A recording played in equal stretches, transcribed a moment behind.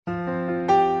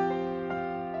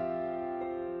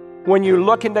When you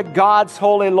look into God's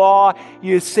holy law,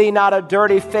 you see not a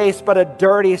dirty face, but a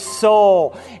dirty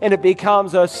soul. And it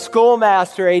becomes a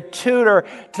schoolmaster, a tutor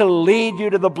to lead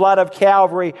you to the blood of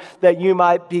Calvary that you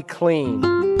might be clean.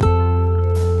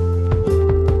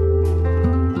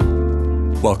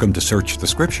 Welcome to Search the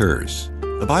Scriptures,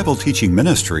 the Bible teaching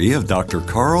ministry of Dr.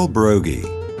 Carl Broggi.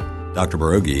 Dr.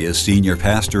 Broggi is senior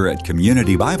pastor at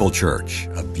Community Bible Church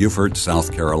of Beaufort,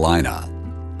 South Carolina.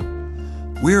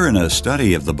 We're in a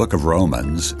study of the book of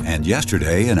Romans, and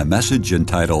yesterday in a message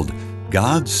entitled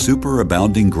God's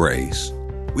Superabounding Grace,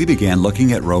 we began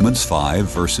looking at Romans 5,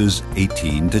 verses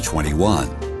 18 to 21.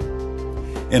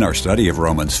 In our study of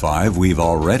Romans 5, we've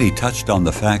already touched on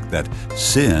the fact that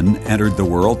sin entered the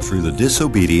world through the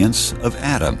disobedience of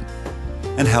Adam,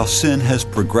 and how sin has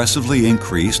progressively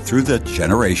increased through the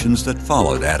generations that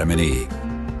followed Adam and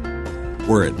Eve.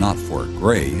 Were it not for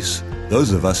grace,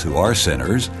 those of us who are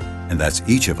sinners, and that's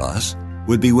each of us,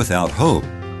 would be without hope.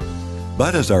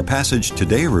 But as our passage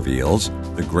today reveals,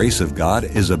 the grace of God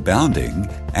is abounding,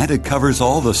 and it covers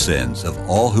all the sins of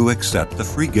all who accept the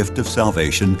free gift of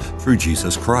salvation through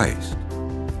Jesus Christ.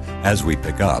 As we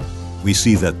pick up, we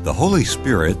see that the Holy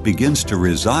Spirit begins to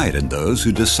reside in those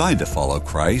who decide to follow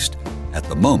Christ at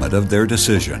the moment of their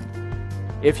decision.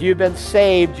 If you've been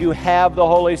saved, you have the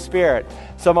Holy Spirit.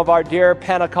 Some of our dear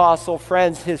Pentecostal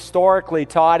friends historically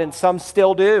taught, and some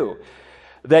still do,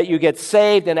 that you get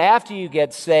saved, and after you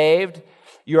get saved,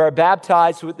 you are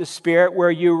baptized with the Spirit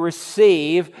where you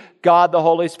receive God the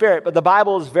Holy Spirit. But the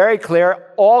Bible is very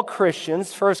clear. All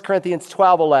Christians, 1 Corinthians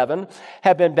 12:11,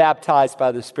 have been baptized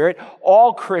by the Spirit.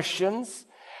 All Christians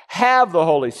have the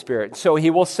Holy Spirit. So he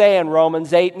will say in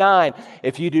Romans 8:9,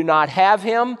 if you do not have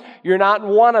him, you're not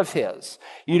one of his.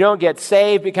 You don't get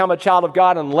saved, become a child of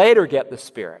God, and later get the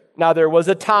Spirit. Now, there was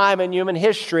a time in human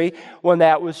history when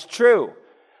that was true.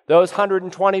 Those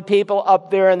 120 people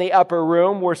up there in the upper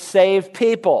room were saved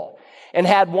people. And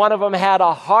had one of them had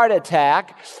a heart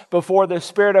attack before the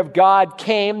Spirit of God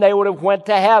came, they would have went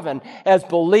to heaven as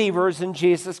believers in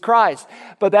Jesus Christ.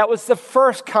 But that was the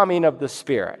first coming of the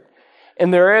Spirit.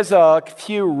 And there is a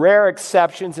few rare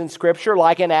exceptions in Scripture,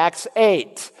 like in Acts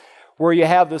 8, where you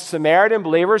have the Samaritan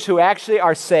believers who actually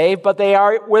are saved, but they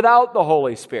are without the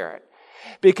Holy Spirit.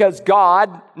 Because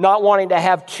God, not wanting to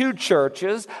have two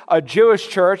churches, a Jewish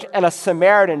church and a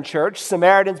Samaritan church,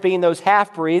 Samaritans being those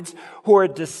half-breeds who are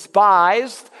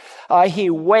despised, he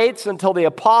waits until the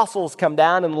apostles come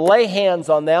down and lay hands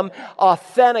on them,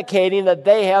 authenticating that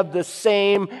they have the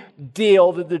same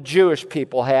deal that the Jewish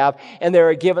people have, and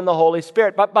they're given the Holy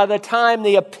Spirit. But by the time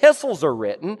the epistles are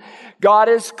written, God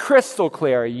is crystal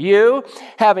clear. You,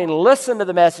 having listened to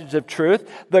the message of truth,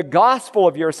 the gospel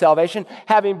of your salvation,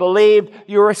 having believed,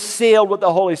 you are sealed with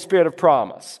the Holy Spirit of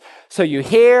promise. So you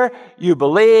hear, you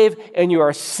believe, and you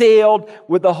are sealed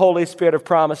with the Holy Spirit of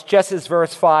promise, just as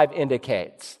verse 5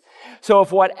 indicates. So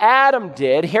if what Adam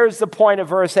did, here's the point of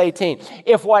verse 18.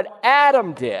 If what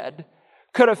Adam did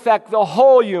could affect the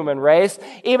whole human race,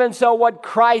 even so what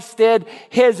Christ did,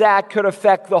 his act could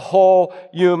affect the whole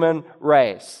human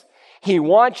race. He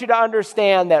wants you to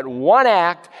understand that one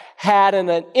act had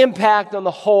an impact on the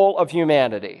whole of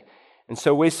humanity. And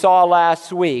so we saw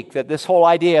last week that this whole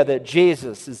idea that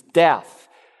Jesus' death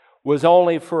was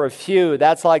only for a few,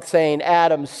 that's like saying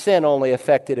Adam's sin only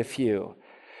affected a few.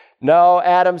 No,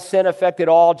 Adam's sin affected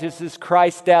all, just as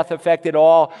Christ's death affected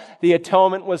all. The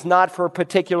atonement was not for a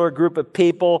particular group of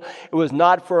people. It was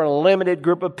not for a limited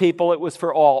group of people. It was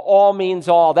for all. All means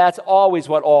all. That's always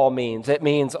what all means. It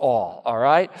means all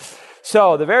right?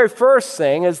 So the very first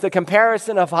thing is the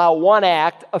comparison of how one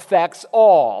act affects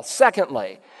all.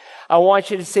 Secondly, I want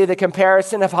you to see the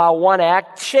comparison of how one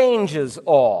act changes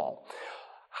all.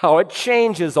 How it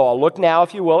changes all. Look now,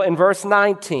 if you will, in verse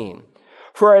 19.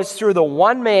 For as through the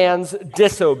one man's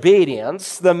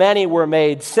disobedience, the many were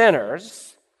made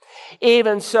sinners,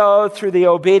 even so through the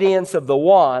obedience of the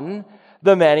one,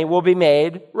 the many will be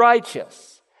made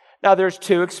righteous. Now there's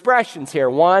two expressions here.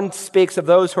 One speaks of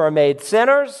those who are made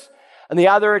sinners, and the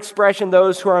other expression,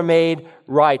 those who are made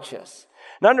righteous.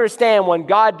 And understand, when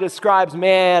God describes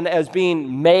man as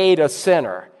being made a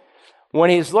sinner, when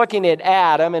he's looking at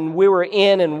Adam, and we were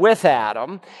in and with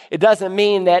Adam, it doesn't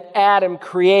mean that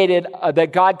that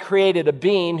God created a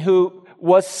being who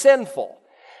was sinful.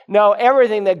 No,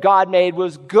 everything that God made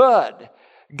was good.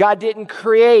 God didn't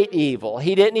create evil.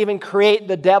 He didn't even create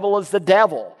the devil as the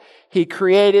devil. He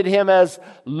created him as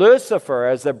Lucifer,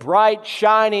 as the bright,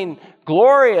 shining,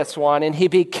 glorious one, and he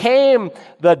became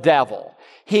the devil.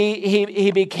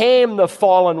 He became the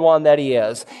fallen one that he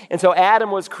is. And so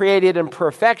Adam was created in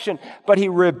perfection, but he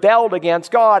rebelled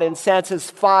against God. And Census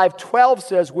 5:12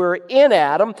 says we're in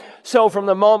Adam, so from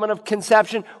the moment of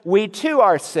conception, we too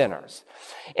are sinners.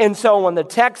 And so when the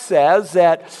text says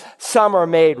that some are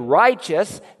made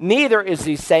righteous, neither is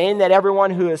he saying that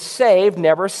everyone who is saved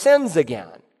never sins again.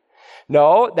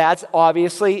 No, that's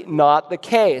obviously not the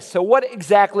case. So what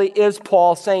exactly is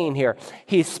Paul saying here?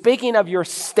 He's speaking of your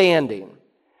standing.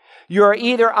 You're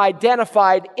either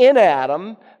identified in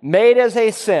Adam, made as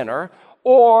a sinner,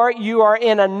 or you are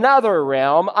in another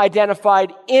realm,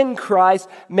 identified in Christ,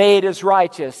 made as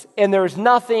righteous. And there's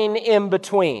nothing in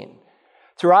between.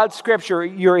 Throughout Scripture,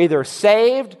 you're either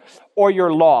saved or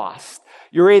you're lost.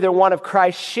 You're either one of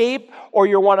Christ's sheep or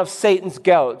you're one of Satan's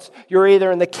goats. You're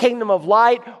either in the kingdom of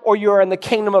light or you're in the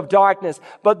kingdom of darkness.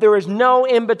 But there is no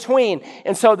in between.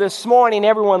 And so this morning,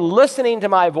 everyone listening to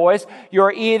my voice,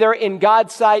 you're either in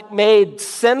God's sight made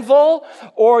sinful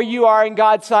or you are in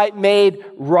God's sight made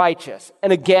righteous.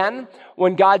 And again,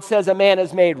 when God says a man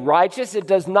is made righteous, it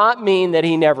does not mean that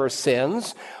he never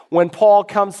sins. When Paul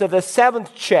comes to the 7th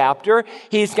chapter,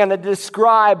 he's going to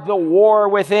describe the war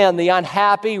within, the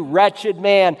unhappy, wretched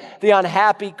man, the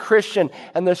unhappy Christian,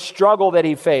 and the struggle that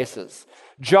he faces.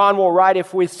 John will write,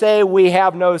 if we say we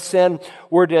have no sin,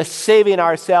 we're deceiving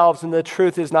ourselves and the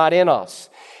truth is not in us.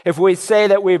 If we say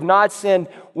that we've not sinned,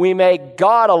 we make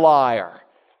God a liar.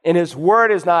 And his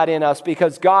word is not in us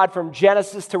because God from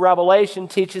Genesis to Revelation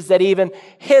teaches that even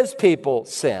his people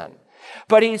sin.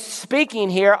 But he's speaking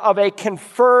here of a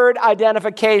conferred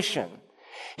identification.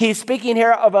 He's speaking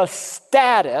here of a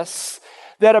status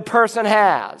that a person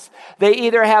has. They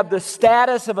either have the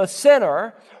status of a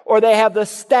sinner or they have the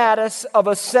status of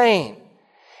a saint.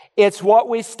 It's what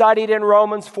we studied in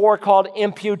Romans 4 called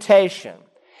imputation.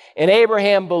 And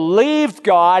Abraham believed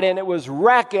God and it was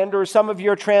reckoned, or some of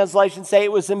your translations say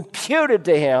it was imputed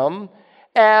to him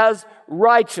as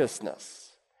righteousness.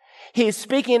 He's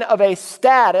speaking of a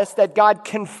status that God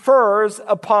confers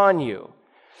upon you.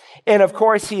 And of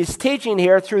course, he's teaching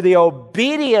here through the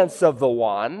obedience of the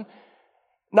one,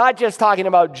 not just talking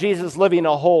about Jesus living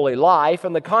a holy life.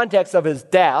 In the context of his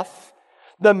death,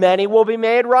 the many will be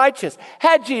made righteous.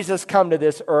 Had Jesus come to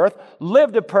this earth,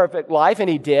 lived a perfect life, and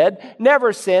he did,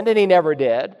 never sinned, and he never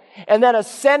did, and then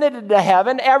ascended into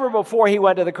heaven ever before he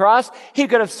went to the cross, he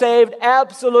could have saved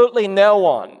absolutely no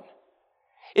one.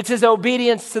 It's his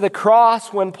obedience to the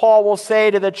cross when Paul will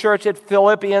say to the church at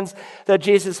Philippians that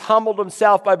Jesus humbled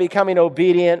himself by becoming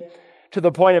obedient to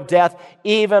the point of death,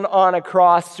 even on a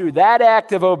cross. Through that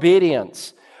act of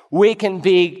obedience, we can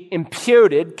be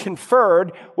imputed,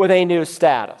 conferred with a new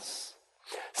status.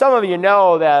 Some of you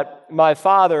know that my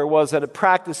father was a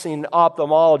practicing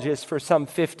ophthalmologist for some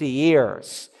 50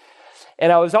 years.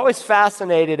 And I was always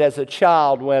fascinated as a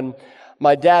child when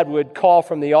my dad would call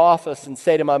from the office and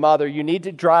say to my mother, you need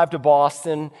to drive to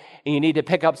Boston and you need to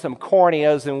pick up some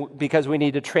corneas because we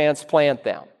need to transplant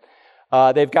them.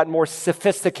 They've gotten more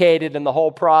sophisticated in the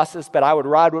whole process, but I would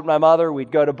ride with my mother.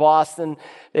 We'd go to Boston.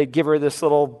 They'd give her this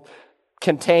little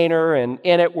container, and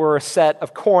in it were a set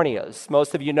of corneas.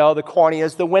 Most of you know the cornea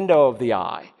is the window of the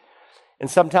eye. And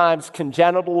sometimes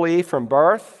congenitally from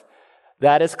birth,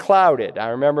 that is clouded. I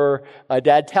remember my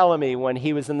dad telling me when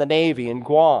he was in the Navy in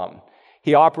Guam,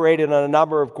 he operated on a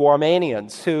number of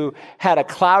Guamanians who had a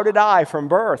clouded eye from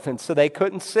birth, and so they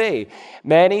couldn't see.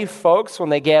 Many folks, when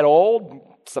they get old,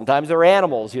 sometimes they're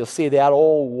animals. You'll see that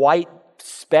old white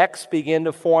specks begin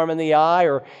to form in the eye,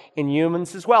 or in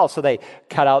humans as well. So they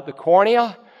cut out the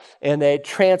cornea, and they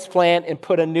transplant and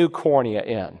put a new cornea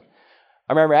in.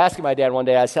 I remember asking my dad one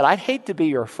day, I said, I'd hate to be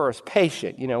your first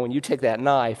patient, when you take that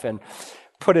knife and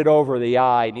put it over the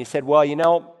eye. And he said,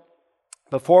 well,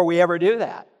 before we ever do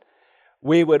that,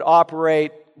 we would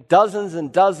operate dozens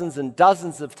and dozens and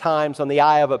dozens of times on the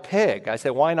eye of a pig. I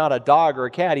said, why not a dog or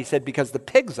a cat? He said, because the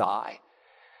pig's eye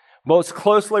most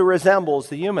closely resembles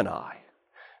the human eye.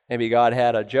 Maybe God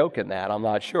had a joke in that, I'm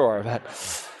not sure.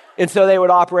 And so they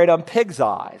would operate on pig's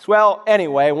eyes. Well,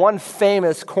 anyway, one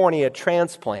famous cornea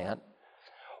transplant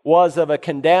was of a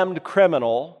condemned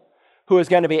criminal who was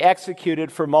going to be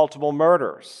executed for multiple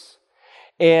murders.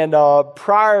 And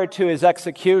prior to his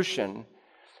execution,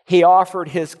 he offered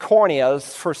his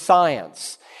corneas for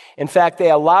science. In fact, they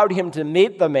allowed him to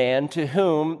meet the man to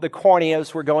whom the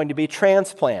corneas were going to be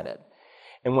transplanted.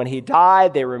 And when he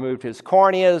died, they removed his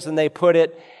corneas and they put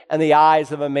it in the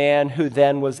eyes of a man who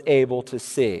then was able to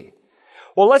see.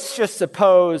 Well, let's just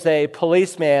suppose a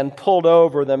policeman pulled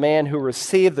over the man who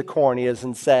received the corneas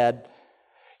and said,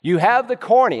 you have the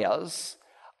corneas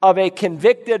of a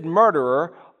convicted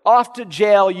murderer, off to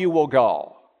jail you will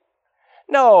go.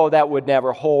 No, that would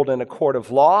never hold in a court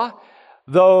of law.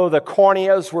 Though the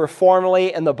corneas were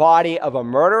formerly in the body of a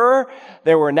murderer,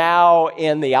 they were now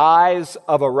in the eyes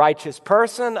of a righteous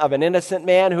person, of an innocent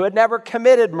man who had never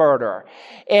committed murder.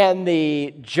 And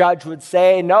the judge would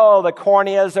say, no, the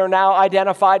corneas are now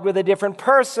identified with a different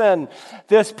person.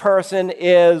 This person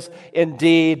is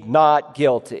indeed not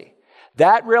guilty.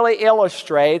 That really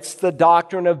illustrates the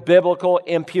doctrine of biblical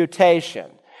imputation.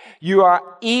 You are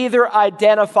either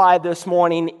identified this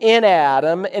morning in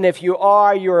Adam, and if you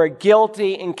are, you are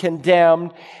guilty and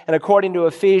condemned, and according to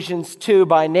Ephesians 2,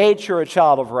 by nature a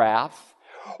child of wrath,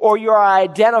 or you are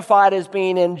identified as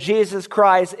being in Jesus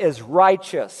Christ as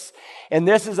righteous. And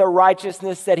this is a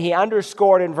righteousness that he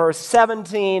underscored in verse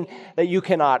 17 that you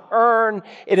cannot earn.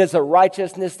 It is a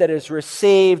righteousness that is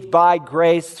received by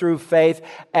grace through faith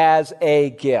as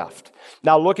a gift.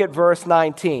 Now look at verse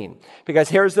 19, because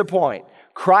here's the point.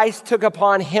 Christ took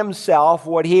upon himself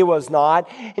what he was not,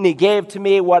 and he gave to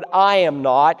me what I am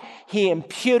not. He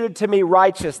imputed to me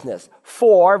righteousness.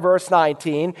 For, verse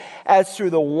 19, as through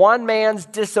the one man's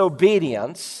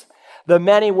disobedience, the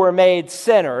many were made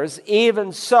sinners,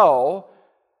 even so,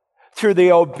 through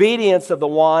the obedience of the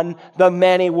one, the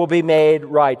many will be made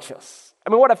righteous. I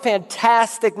mean, what a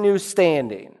fantastic new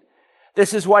standing.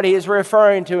 This is what he is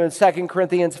referring to in 2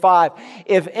 Corinthians 5.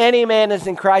 If any man is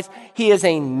in Christ, he is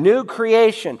a new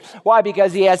creation. Why?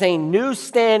 Because he has a new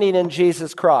standing in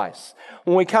Jesus Christ.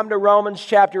 When we come to Romans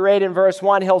chapter 8 and verse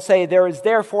 1, he'll say, there is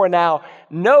therefore now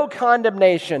no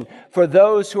condemnation for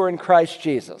those who are in Christ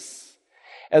Jesus.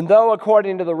 And though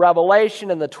according to the Revelation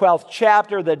in the 12th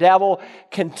chapter, the devil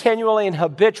continually and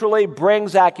habitually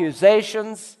brings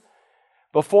accusations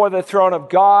before the throne of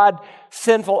God,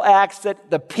 sinful acts that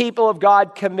the people of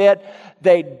God commit,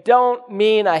 they don't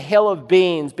mean a hill of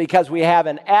beans, because we have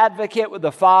an advocate with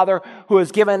the Father who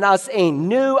has given us a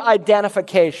new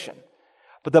identification.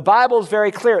 But the Bible is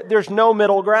very clear. There's no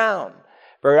middle ground.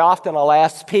 Very often I'll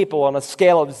ask people on a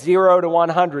scale of 0 to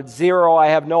 100. 0, I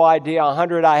have no idea.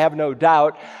 100, I have no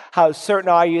doubt. How certain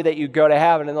are you that you go to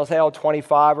heaven? And they'll say,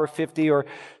 25 or 50 or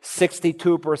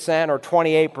 62% or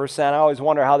 28%. I always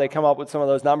wonder how they come up with some of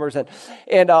those numbers.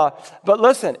 But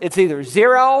listen, it's either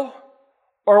 0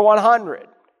 or 100.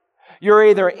 You're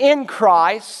either in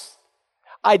Christ,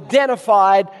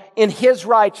 identified in his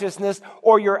righteousness,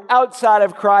 or you're outside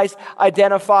of Christ,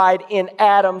 identified in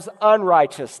Adam's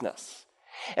unrighteousness.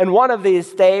 And one of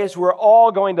these days, we're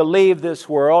all going to leave this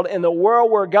world, and the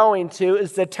world we're going to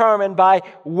is determined by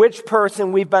which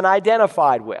person we've been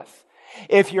identified with.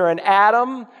 If you're in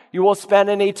Adam, you will spend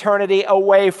an eternity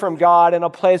away from God in a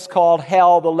place called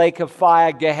hell, the lake of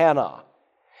fire, Gehenna.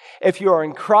 If you're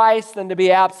in Christ, then to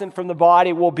be absent from the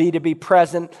body will be to be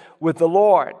present with the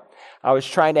Lord. I was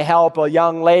trying to help a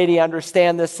young lady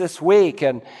understand this week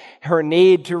and her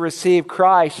need to receive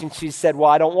Christ, and she said,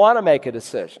 well, I don't want to make a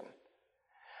decision.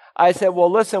 I said, well,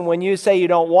 listen, when you say you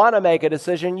don't want to make a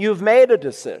decision, you've made a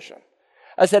decision.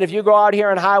 I said, if you go out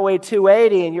here on Highway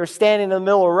 280 and you're standing in the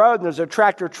middle of the road and there's a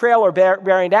tractor trailer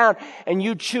bearing down and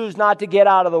you choose not to get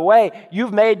out of the way,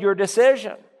 you've made your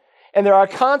decision. And there are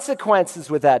consequences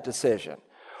with that decision.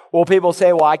 Well, people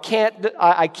say, well, I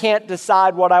can't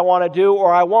decide what I want to do,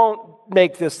 or I won't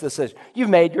make this decision. You've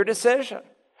made your decision.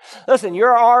 Listen,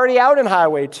 you're already out in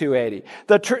Highway 280.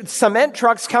 The cement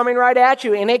truck's coming right at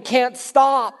you, and it can't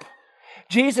stop.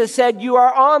 Jesus said, you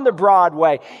are on the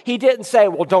Broadway. He didn't say,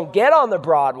 well, don't get on the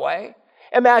Broadway.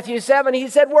 In Matthew 7, he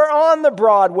said, we're on the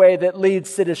Broadway that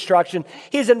leads to destruction.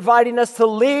 He's inviting us to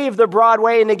leave the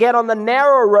Broadway and to get on the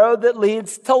narrow road that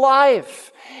leads to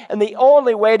life. And the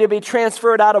only way to be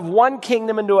transferred out of one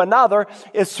kingdom into another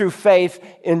is through faith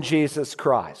in Jesus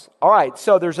Christ. All right,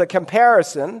 so there's a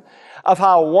comparison of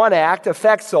how one act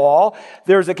affects all.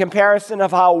 There's a comparison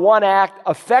of how one act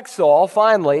affects all.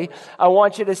 Finally, I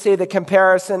want you to see the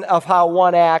comparison of how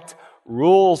one act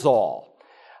rules all.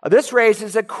 This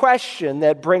raises a question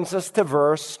that brings us to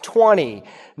verse 20.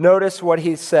 Notice what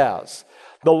he says.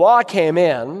 The law came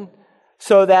in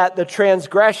so that the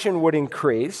transgression would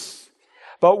increase,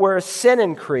 but where sin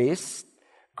increased,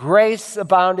 grace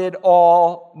abounded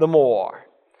all the more.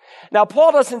 Now,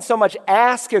 Paul doesn't so much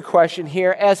ask a question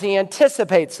here as he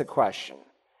anticipates a question.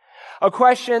 A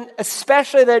question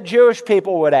especially that Jewish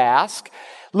people would ask.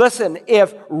 Listen,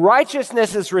 if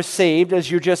righteousness is received, as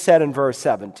you just said in verse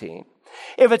 17,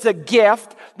 if it's a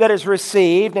gift that is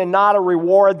received and not a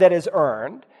reward that is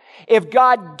earned, if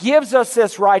God gives us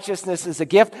this righteousness as a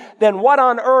gift, then what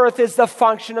on earth is the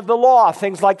function of the law?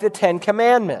 Things like the Ten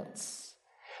Commandments.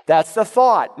 That's the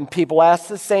thought. And people ask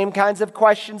the same kinds of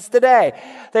questions today.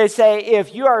 They say,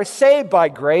 if you are saved by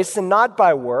grace and not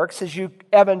by works, as you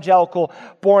evangelical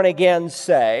born again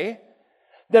say,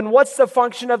 then what's the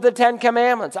function of the Ten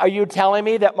Commandments? Are you telling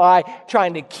me that my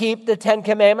trying to keep the Ten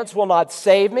Commandments will not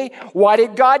save me? Why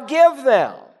did God give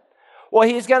them? Well,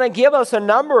 he's going to give us a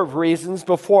number of reasons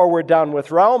before we're done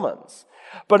with Romans.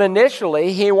 But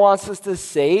initially, he wants us to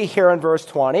see here in verse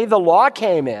 20, the law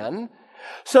came in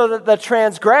so that the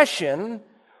transgression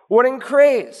would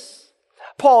increase.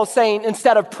 Paul's saying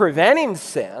instead of preventing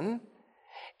sin,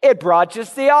 it brought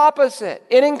just the opposite.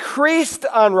 It increased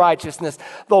unrighteousness.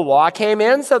 The law came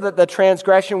in so that the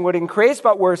transgression would increase,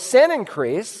 but where sin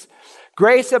increased,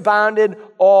 grace abounded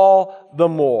all the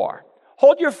more.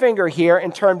 Hold your finger here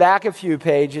and turn back a few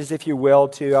pages, if you will,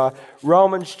 to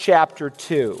Romans chapter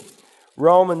 2.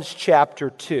 Romans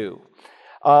chapter 2.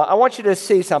 I want you to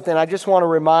see something. I just want to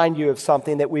remind you of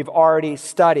something that we've already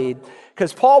studied,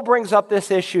 because Paul brings up this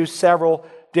issue several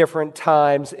different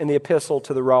times in the epistle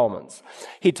to the Romans.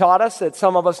 He taught us that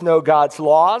some of us know God's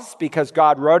laws because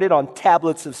God wrote it on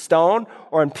tablets of stone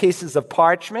or on pieces of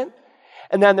parchment.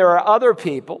 And then there are other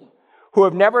people who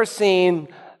have never seen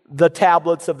the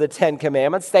tablets of the Ten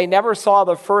Commandments. They never saw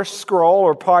the first scroll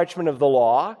or parchment of the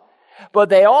law, but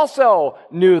they also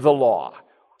knew the law.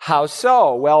 How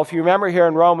so? Well, if you remember here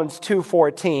in Romans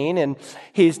 2:14, and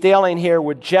he's dealing here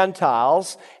with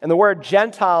Gentiles, and the word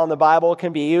Gentile in the Bible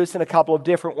can be used in a couple of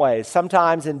different ways.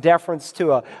 Sometimes in deference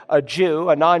to a Jew,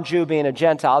 a non-Jew being a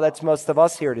Gentile, that's most of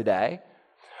us here today,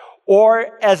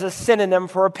 or as a synonym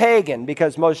for a pagan,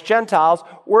 because most Gentiles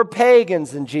were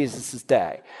pagans in Jesus'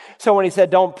 day. So when he said,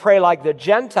 don't pray like the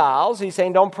Gentiles, he's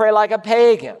saying, don't pray like a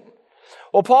pagan.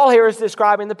 Well, Paul here is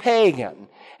describing the pagan.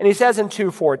 And he says in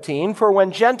 2:14, for when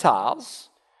Gentiles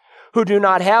who do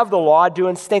not have the law do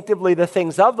instinctively the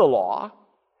things of the law,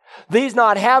 these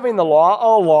not having the law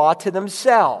are a law to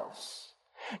themselves.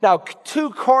 Now, two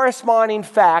corresponding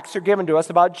facts are given to us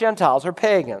about Gentiles or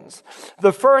pagans.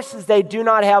 The first is they do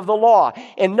not have the law.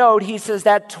 And note, he says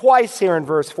that twice here in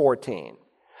verse 14.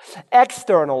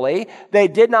 Externally, they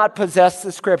did not possess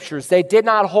the scriptures. They did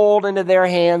not hold into their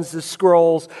hands the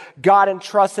scrolls. God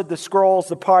entrusted the scrolls,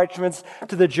 the parchments,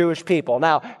 to the Jewish people.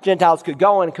 Now, Gentiles could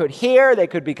go and could hear. They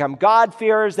could become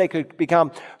God-fearers. They could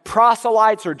become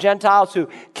proselytes or Gentiles who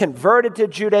converted to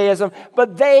Judaism,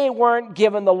 but they weren't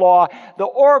given the law. The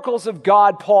oracles of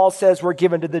God, Paul says, were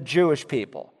given to the Jewish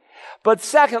people. But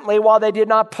secondly, while they did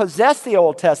not possess the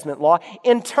Old Testament law,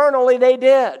 internally they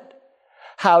did.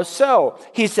 How so?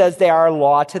 He says they are a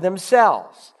law to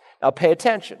themselves. Now pay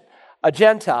attention. A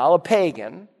Gentile, a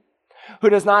pagan, who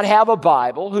does not have a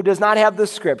Bible, who does not have the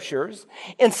Scriptures,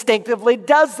 instinctively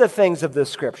does the things of the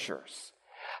Scriptures.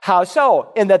 How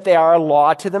so? In that they are a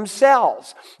law to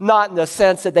themselves. Not in the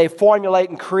sense that they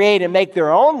formulate and create and make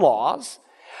their own laws,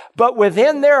 but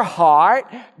within their heart,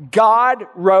 God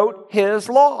wrote His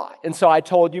law. And so I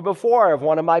told you before of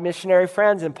one of my missionary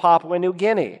friends in Papua New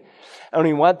Guinea. And when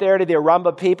he went there to the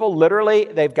Arumba people, literally,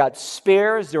 they've got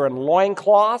spears, they're in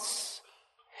loincloths.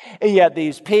 And yet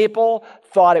these people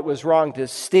thought it was wrong to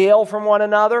steal from one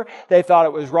another. They thought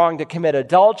it was wrong to commit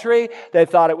adultery. They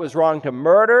thought it was wrong to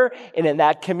murder. And in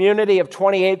that community of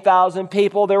 28,000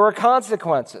 people, there were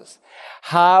consequences.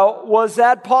 How was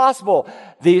that possible?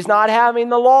 These not having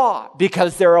the law,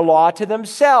 because they're a law to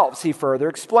themselves. He further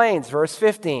explains, verse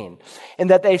 15, in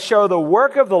that they show the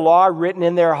work of the law written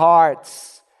in their hearts.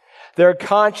 Their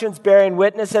conscience bearing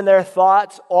witness and their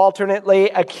thoughts alternately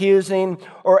accusing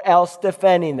or else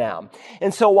defending them.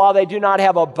 And so while they do not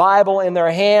have a Bible in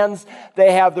their hands,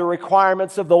 they have the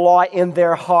requirements of the law in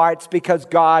their hearts because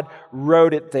God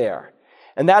wrote it there.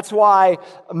 And that's why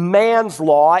man's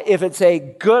law, if it's a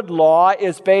good law,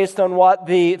 is based on what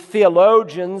the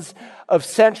theologians of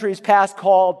centuries past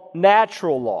called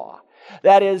natural law.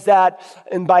 That is that,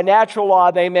 and by natural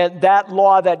law, they meant that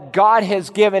law that God has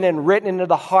given and written into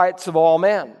the hearts of all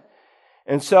men.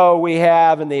 And so we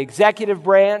have in the executive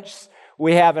branch,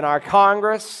 we have in our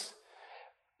Congress,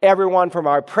 everyone from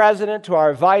our president to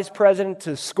our vice president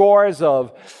to scores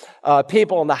of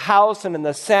people in the House and in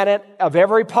the Senate of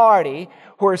every party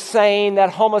who are saying that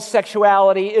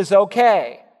homosexuality is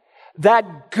okay.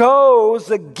 That goes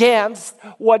against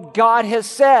what God has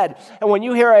said. And when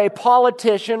you hear a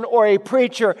politician or a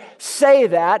preacher say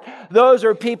that, those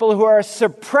are people who are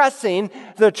suppressing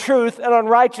the truth and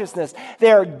unrighteousness.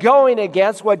 They are going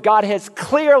against what God has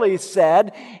clearly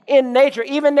said in nature.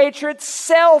 Even nature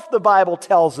itself, the Bible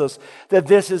tells us that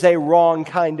this is a wrong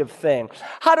kind of thing.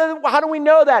 How do we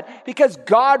know that? Because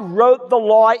God wrote the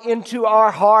law into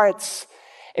our hearts.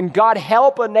 And God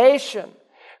help a nation.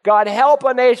 God, help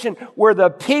a nation where the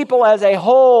people as a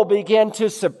whole begin to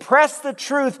suppress the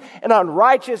truth and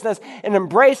unrighteousness and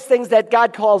embrace things that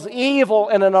God calls evil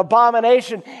and an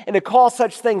abomination and to call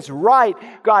such things right.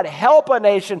 God, help a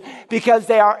nation because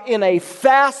they are in a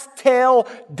fast tail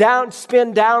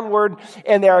spin downward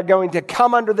and they are going to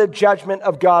come under the judgment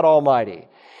of God Almighty.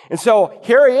 And so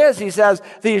here he is. He says,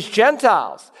 these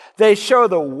Gentiles, they show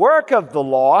the work of the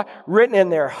law written in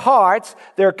their hearts,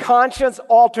 their conscience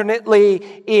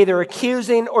alternately either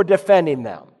accusing or defending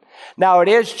them. Now, it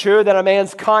is true that a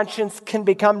man's conscience can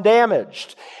become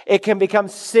damaged. It can become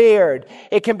seared.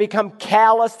 It can become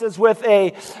calloused as with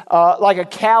like a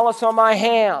callus on my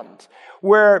hand,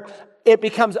 where it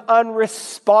becomes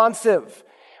unresponsive,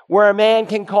 where a man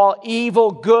can call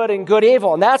evil good and good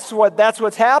evil. And that's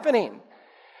what's happening.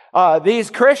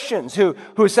 These Christians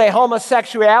who say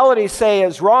homosexuality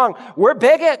is wrong, we're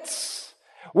bigots.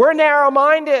 We're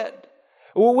narrow-minded.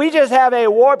 We just have a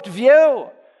warped view.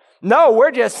 No,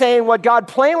 we're just saying what God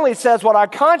plainly says, what our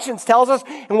conscience tells us,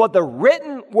 and what the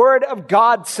written word of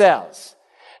God says.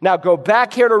 Now go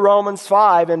back here to Romans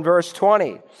 5 and verse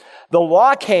 20. The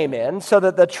law came in so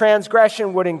that the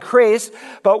transgression would increase,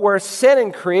 but where sin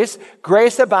increased,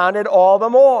 grace abounded all the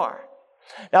more.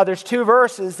 Now, there's two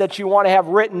verses that you want to have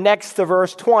written next to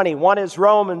verse 20. One is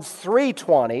Romans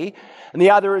 3:20, and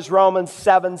the other is Romans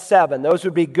 7:7. Those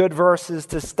would be good verses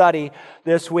to study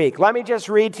this week. Let me just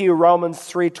read to you Romans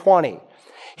 3:20.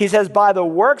 He says, by the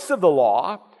works of the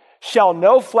law shall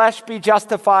no flesh be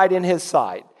justified in his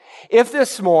sight. If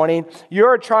this morning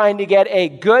you're trying to get a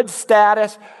good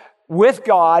status with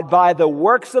God by the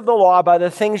works of the law, by the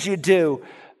things you do,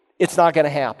 it's not going to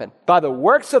happen. By the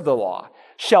works of the law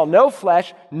shall no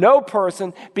flesh, no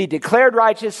person be declared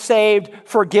righteous, saved,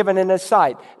 forgiven in his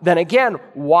sight. Then again,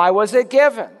 why was it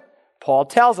given? Paul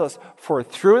tells us, for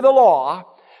through the law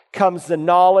comes the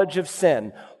knowledge of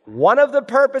sin. One of the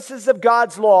purposes of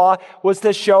God's law was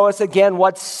to show us again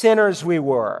what sinners we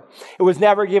were. It was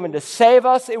never given to save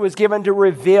us. It was given to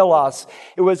reveal us.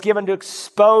 It was given to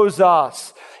expose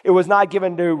us. It was not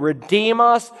given to redeem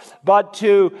us, but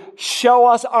to show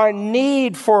us our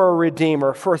need for a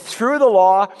Redeemer. For through the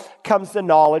law comes the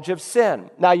knowledge of sin.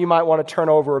 Now you might want to turn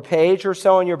over a page or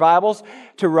so in your Bibles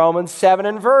to Romans 7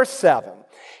 and verse 7.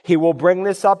 He will bring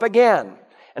this up again.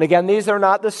 And again, these are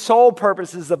not the sole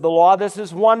purposes of the law. This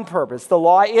is one purpose. The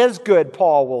law is good,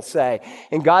 Paul will say,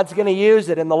 and God's going to use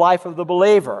it in the life of the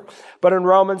believer. But in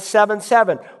Romans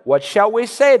 7:7, what shall we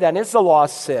say then? Is the law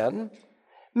sin?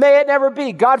 May it never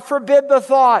be. God forbid the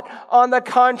thought. On the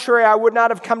contrary, I would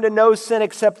not have come to know sin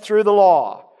except through the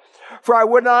law. For I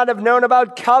would not have known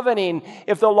about coveting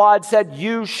if the law had said,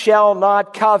 you shall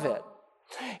not covet.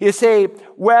 You see,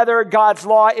 whether God's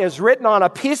law is written on a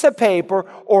piece of paper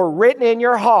or written in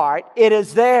your heart, it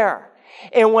is there.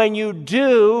 And when you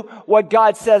do what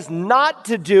God says not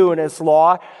to do in His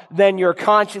law, then your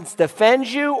conscience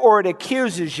defends you or it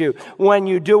accuses you. When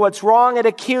you do what's wrong, it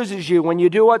accuses you. When you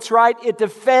do what's right, it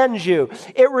defends you.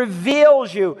 It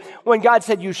reveals you. When God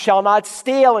said, you shall not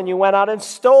steal, and you went out and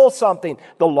stole something,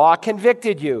 the law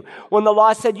convicted you. When the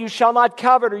law said, you shall not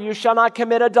covet or you shall not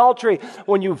commit adultery,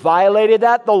 when you violated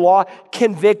that, the law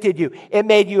convicted you. It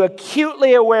made you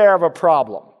acutely aware of a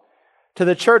problem. To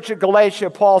the church of Galatia,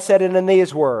 Paul said it in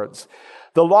these words,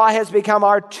 the law has become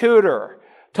our tutor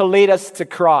to lead us to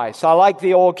Christ. I like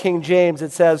the old King James.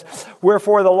 It says,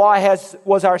 wherefore the law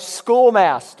was our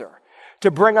schoolmaster to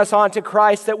bring us on to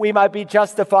Christ that we might be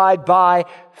justified by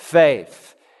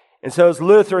faith. And so as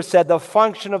Luther said, the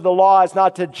function of the law is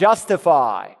not to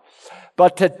justify,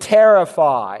 but to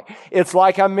terrify. It's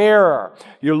like a mirror.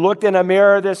 You looked in a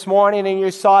mirror this morning and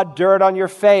you saw dirt on your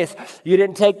face. You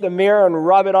didn't take the mirror and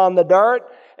rub it on the dirt.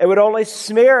 It would only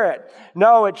smear it.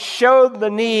 No, it showed the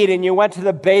need and you went to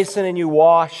the basin and you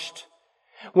washed.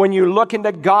 When you look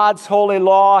into God's holy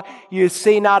law, you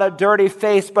see not a dirty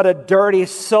face, but a dirty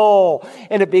soul.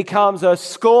 And it becomes a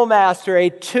schoolmaster, a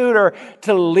tutor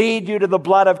to lead you to the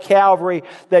blood of Calvary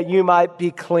that you might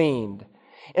be cleaned.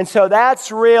 And so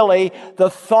that's really the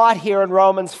thought here in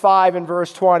Romans 5 and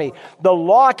verse 20. The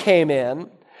law came in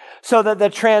so that the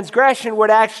transgression would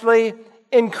actually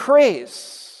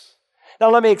increase. Now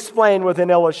let me explain with an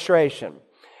illustration.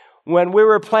 When we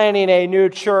were planning a new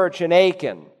church in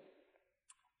Aiken,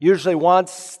 usually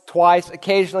once, twice,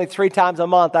 occasionally 3 times a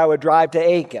month, I would drive to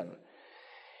Aiken.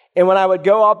 And when I would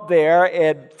go up there,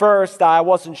 at first, I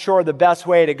wasn't sure the best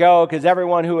way to go because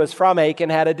everyone who was from Aiken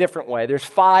had a different way. There's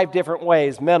 5 different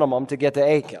ways minimum to get to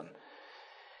Aiken.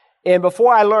 And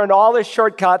before I learned all the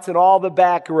shortcuts and all the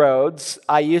back roads,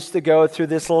 I used to go through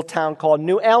this little town called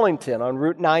New Ellington on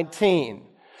Route 19.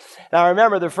 Now, I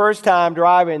remember the first time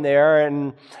driving there,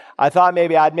 and I thought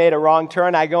maybe I'd made a wrong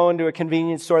turn. I go into a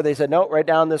convenience store. They said, no, right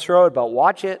down this road, but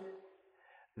watch it.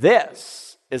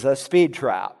 This is a speed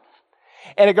trap.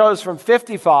 And it goes from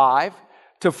 55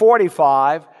 to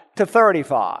 45 to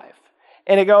 35.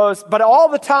 And it goes, but all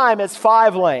the time it's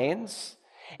 5 lanes.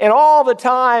 And all the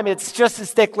time it's just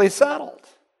as thickly settled.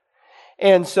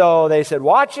 And so they said,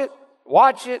 watch it,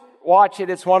 watch it, watch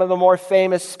it. It's one of the more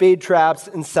famous speed traps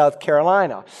in South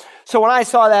Carolina. So when I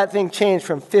saw that thing change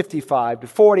from 55 to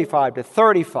 45 to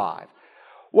 35,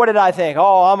 what did I think?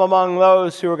 Oh, I'm among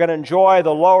those who are going to enjoy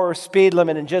the lower speed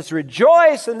limit and just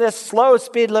rejoice in this slow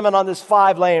speed limit on this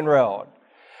 5-lane road.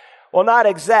 Well, not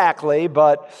exactly,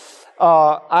 but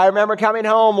I remember coming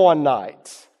home one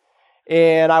night.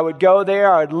 And I would go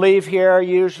there, I would leave here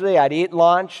usually, I'd eat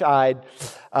lunch, I'd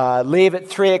leave at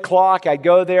 3 o'clock, I'd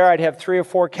go there, I'd have 3 or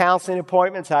 4 counseling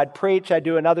appointments, I'd preach, I'd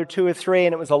do another 2 or 3,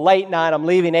 and it was a late night, I'm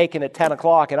leaving Aiken at 10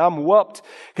 o'clock, and I'm whooped,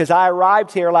 because I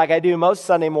arrived here like I do most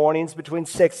Sunday mornings between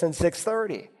 6 and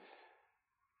 6:30.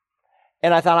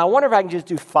 And I thought, I wonder if I can just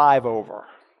do 5 over.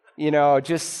 You know,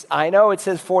 I know it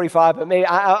says 45, but maybe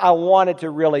I wanted to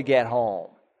really get home.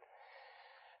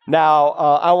 Now,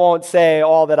 I won't say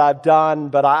all that I've done,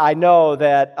 but I know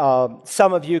that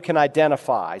some of you can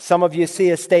identify. Some of you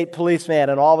see a state policeman,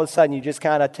 and all of a sudden you just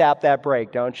kind of tap that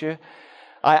brake, don't you?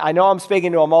 I know I'm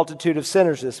speaking to a multitude of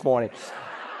sinners this morning.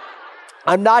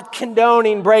 I'm not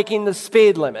condoning breaking the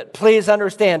speed limit. Please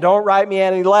understand, don't write me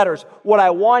any letters. What I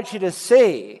want you to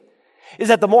see is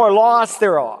that the more laws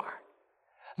there are,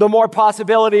 the more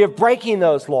possibility of breaking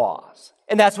those laws.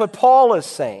 And that's what Paul is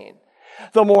saying.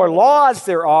 The more laws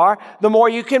there are, the more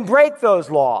you can break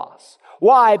those laws.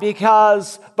 Why?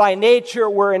 Because by nature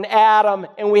we're in Adam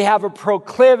and we have a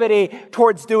proclivity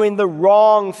towards doing the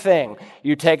wrong thing.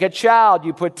 You take a child,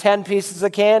 you put 10 pieces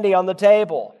of candy on the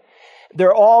table.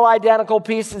 They're all identical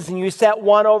pieces and you set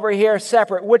one over here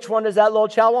separate. Which one does that little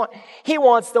child want? He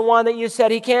wants the one that you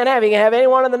said he can't have. He can have any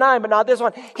one of the 9, but not this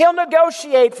one. He'll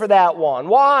negotiate for that one.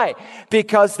 Why?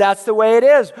 Because that's the way it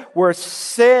is. Where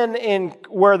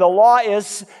the law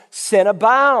is, sin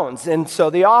abounds. And so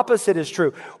the opposite is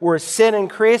true. Where sin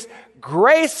increased,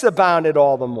 grace abounded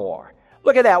all the more.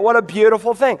 Look at that. What a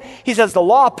beautiful thing. He says the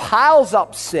law piles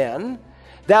up sin.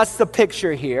 That's the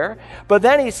picture here. But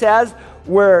then he says,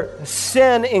 where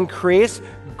sin increased,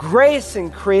 grace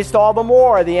increased all the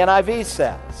more, the NIV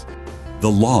says. The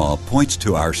law points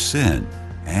to our sin,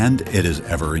 and it is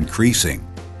ever increasing.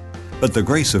 But the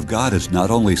grace of God is not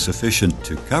only sufficient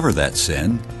to cover that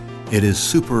sin, it is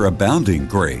superabounding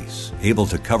grace, able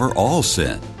to cover all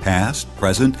sin, past,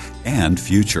 present, and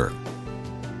future.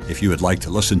 If you would like to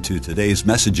listen to today's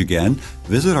message again,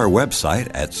 visit our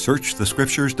website at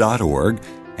searchthescriptures.org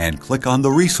and click on the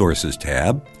Resources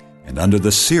tab, and under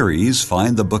the series,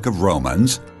 find the book of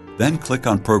Romans, then click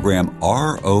on program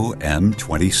ROM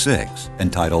 26,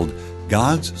 entitled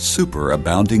God's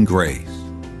Superabounding Grace.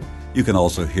 You can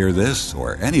also hear this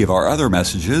or any of our other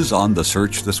messages on the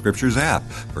Search the Scriptures app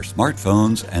for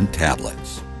smartphones and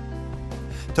tablets.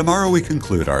 Tomorrow we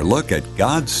conclude our look at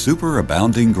God's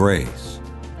superabounding grace.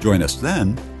 Join us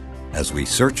then as we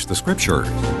search the Scriptures.